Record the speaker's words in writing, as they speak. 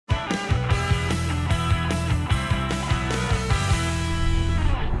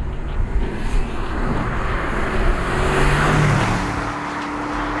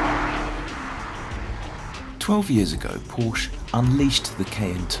12 years ago, Porsche unleashed the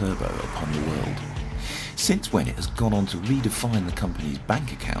Cayenne Turbo upon the world. Since when, it has gone on to redefine the company's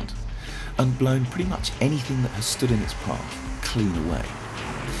bank account and blown pretty much anything that has stood in its path clean away.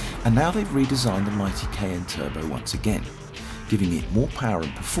 And now they've redesigned the mighty Cayenne Turbo once again, giving it more power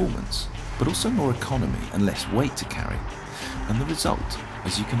and performance, but also more economy and less weight to carry. And the result,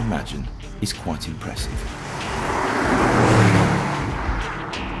 as you can imagine, is quite impressive.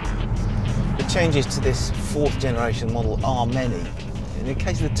 The changes to this fourth generation model are many. In the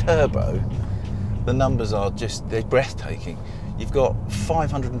case of the Turbo, the numbers are they're breathtaking. You've got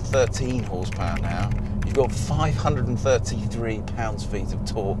 513 horsepower now, you've got 533 pounds-feet of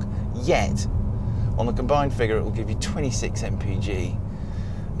torque, yet on the combined figure it will give you 26 mpg,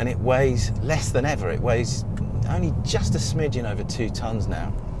 and it weighs less than ever. It weighs only just a smidgen over 2 tons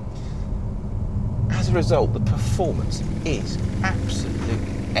now. As a result, the performance is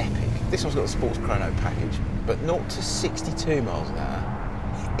absolutely epic. This one's got the Sports Chrono package, but 0 to 62 miles an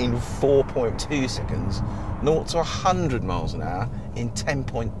hour in 4.2 seconds, 0 to 100 miles an hour in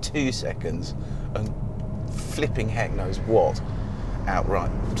 10.2 seconds, and flipping heck knows what outright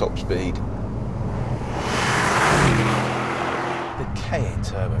top speed. The Cayenne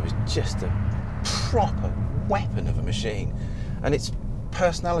Turbo is just a proper weapon of a machine, and its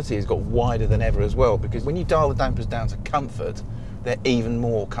personality has got wider than ever as well, because when you dial the dampers down to comfort, they're even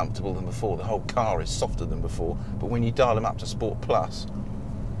more comfortable than before. The whole car is softer than before, but when you dial them up to Sport Plus,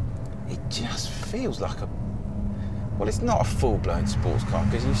 it just feels like well, it's not a full-blown sports car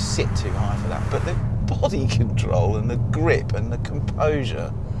because you sit too high for that, but the body control and the grip and the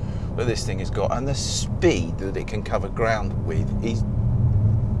composure that this thing has got, and the speed that it can cover ground with is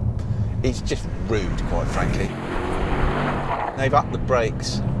just rude, quite frankly. They've upped the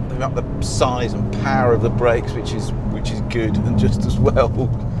brakes, they've upped the size and power of the brakes, which is good and just as well.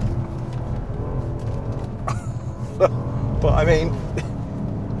 But I mean,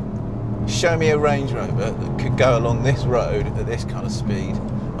 show me a Range Rover that could go along this road at this kind of speed,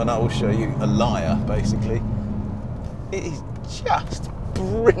 and I will show you a liar, basically. It is just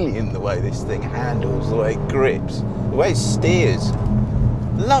brilliant the way this thing handles, the way it grips, the way it steers.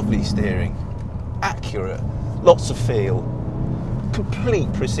 Lovely steering, accurate, lots of feel,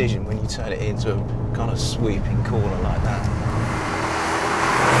 complete precision when you turn it into a kind of sweeping corner like that.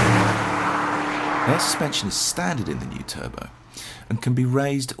 Air suspension is standard in the new Turbo and can be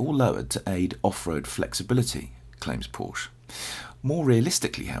raised or lowered to aid off-road flexibility, claims Porsche. More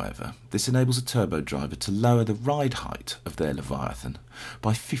realistically, however, this enables a turbo driver to lower the ride height of their Leviathan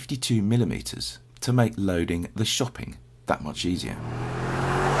by 52mm to make loading the shopping that much easier.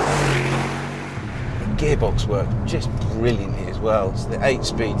 The gearbox works just brilliantly as well. It's the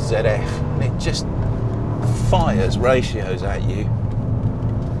 8-speed ZF, and it just fires ratios at you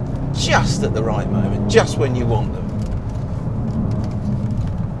just at the right moment, just when you want them.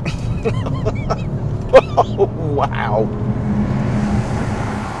 Oh, wow.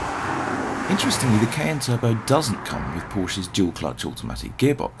 Interestingly, the Cayenne Turbo doesn't come with Porsche's dual-clutch automatic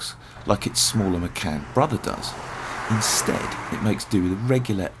gearbox, like its smaller Macan brother does. Instead, it makes do with a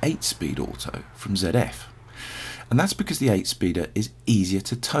regular 8-speed auto from ZF. And that's because the 8-speeder is easier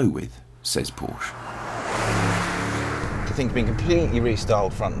to tow with, says Porsche. The thing's been completely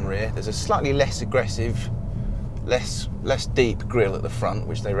restyled front and rear. There's a slightly less aggressive, less deep grille at the front,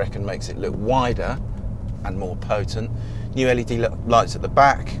 which they reckon makes it look wider and more potent. New LED lights at the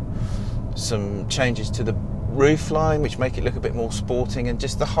back, some changes to the roof line which make it look a bit more sporting, and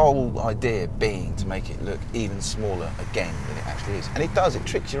just the whole idea being to make it look even smaller again than it actually is. And it does, it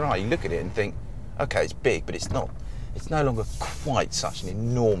tricks your eye. You look at it and think, okay, it's big, but it's not. It's no longer quite such an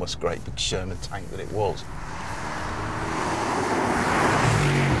enormous, great big Sherman tank that it was.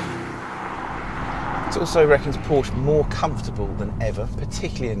 It also reckons Porsche more comfortable than ever,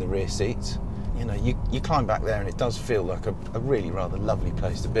 particularly in the rear seats. You know, you climb back there and it does feel like a really rather lovely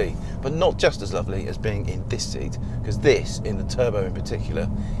place to be, but not just as lovely as being in this seat, because this, in the Turbo in particular,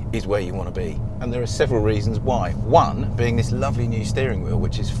 is where you want to be. And there are several reasons why. One, being this lovely new steering wheel,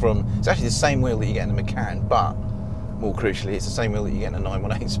 which is it's actually the same wheel that you get in the Macan, but more crucially, it's the same wheel that you get in a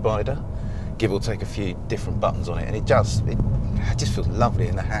 918 Spider, give or take a few different buttons on it, and it just feels lovely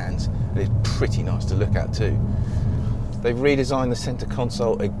in the hands. It's pretty nice to look at too. They've redesigned the centre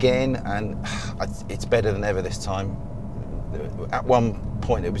console again, and it's better than ever this time. At one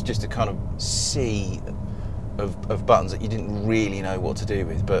point it was just a kind of sea of buttons that you didn't really know what to do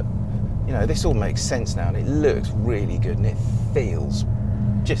with, but you know, this all makes sense now, and it looks really good, and it feels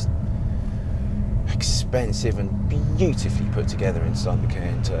just expensive and beautifully put together inside the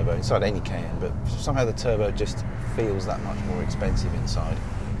Cayenne Turbo, inside any Cayenne, but somehow the Turbo just feels that much more expensive inside.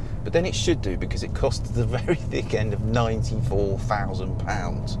 But then it should do, because it costs the very thick end of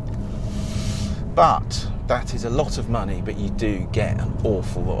 £94,000. But that is a lot of money, but you do get an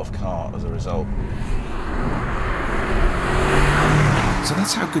awful lot of car as a result. So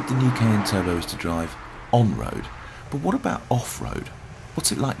that's how good the new Cayenne Turbo is to drive on-road. But what about off-road?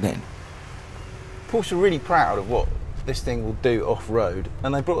 What's it like then? Porsche are really proud of what this thing will do off-road,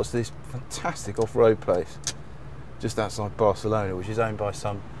 and they brought us to this fantastic off-road place just outside Barcelona, which is owned by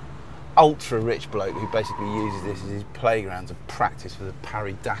some ultra-rich bloke who basically uses this as his playground to practice for the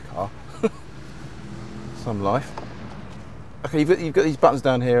Paris-Dakar. Some life. Okay, you've got these buttons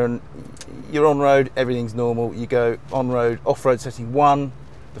down here, and you're on road, everything's normal. You go on road, off road setting 1,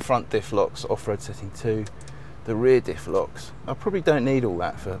 the front diff locks, off road setting 2, the rear diff locks. I probably don't need all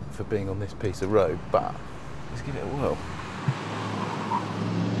that for being on this piece of road, but let's give it a whirl.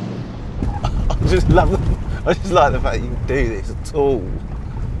 I just like the fact you can do this at all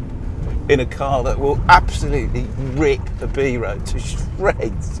in a car that will absolutely rip the B road to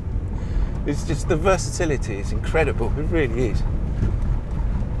shreds. It's just, the versatility is incredible, it really is.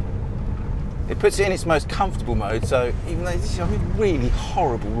 It puts it in its most comfortable mode, so even though this is a really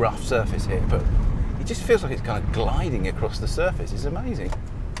horrible rough surface here, but it just feels like it's kind of gliding across the surface. It's amazing.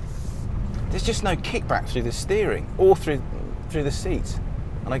 There's just no kickback through the steering or through the seats,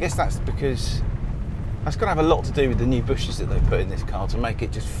 and I guess that's because that's going to have a lot to do with the new bushes that they put in this car to make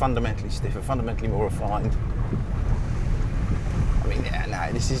it just fundamentally stiffer, fundamentally more refined. I mean, yeah,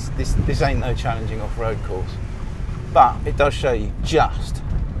 no, this ain't no challenging off-road course, but it does show you just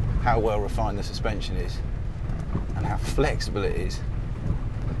how well refined the suspension is and how flexible it is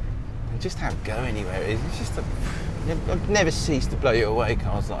and just how go anywhere it is. It's just I've never ceased to blow you away,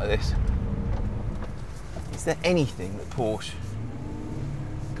 cars like this. Is there anything that Porsche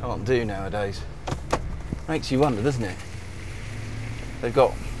can't do nowadays? Makes you wonder, doesn't it? They've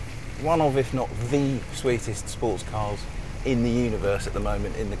got one of, if not the sweetest sports cars in the universe at the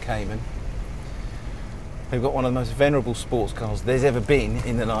moment in the Cayman. They've got one of the most venerable sports cars there's ever been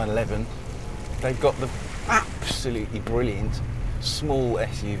in the 911. They've got the absolutely brilliant small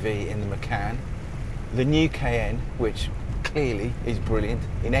SUV in the Macan. The new Cayenne, which clearly is brilliant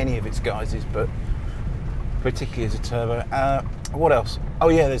in any of its guises, but particularly as a turbo. What else? Oh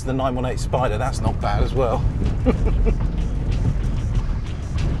yeah, there's the 918 Spider, that's not bad as well.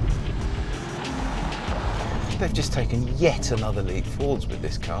 They've just taken yet another leap forwards with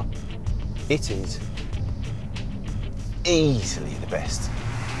this car. It is easily the best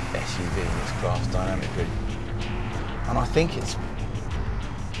SUV in this class dynamically. And I think it's,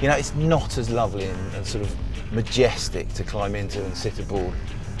 you know, it's not as lovely and sort of majestic to climb into and sit aboard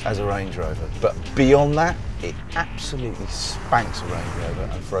as a Range Rover, but beyond that, it absolutely spanks a Range Rover,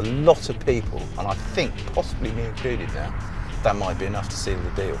 and for a lot of people, and I think possibly me included now, that might be enough to seal the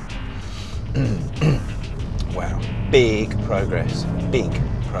deal. Wow, big progress, big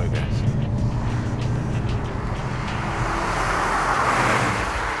progress.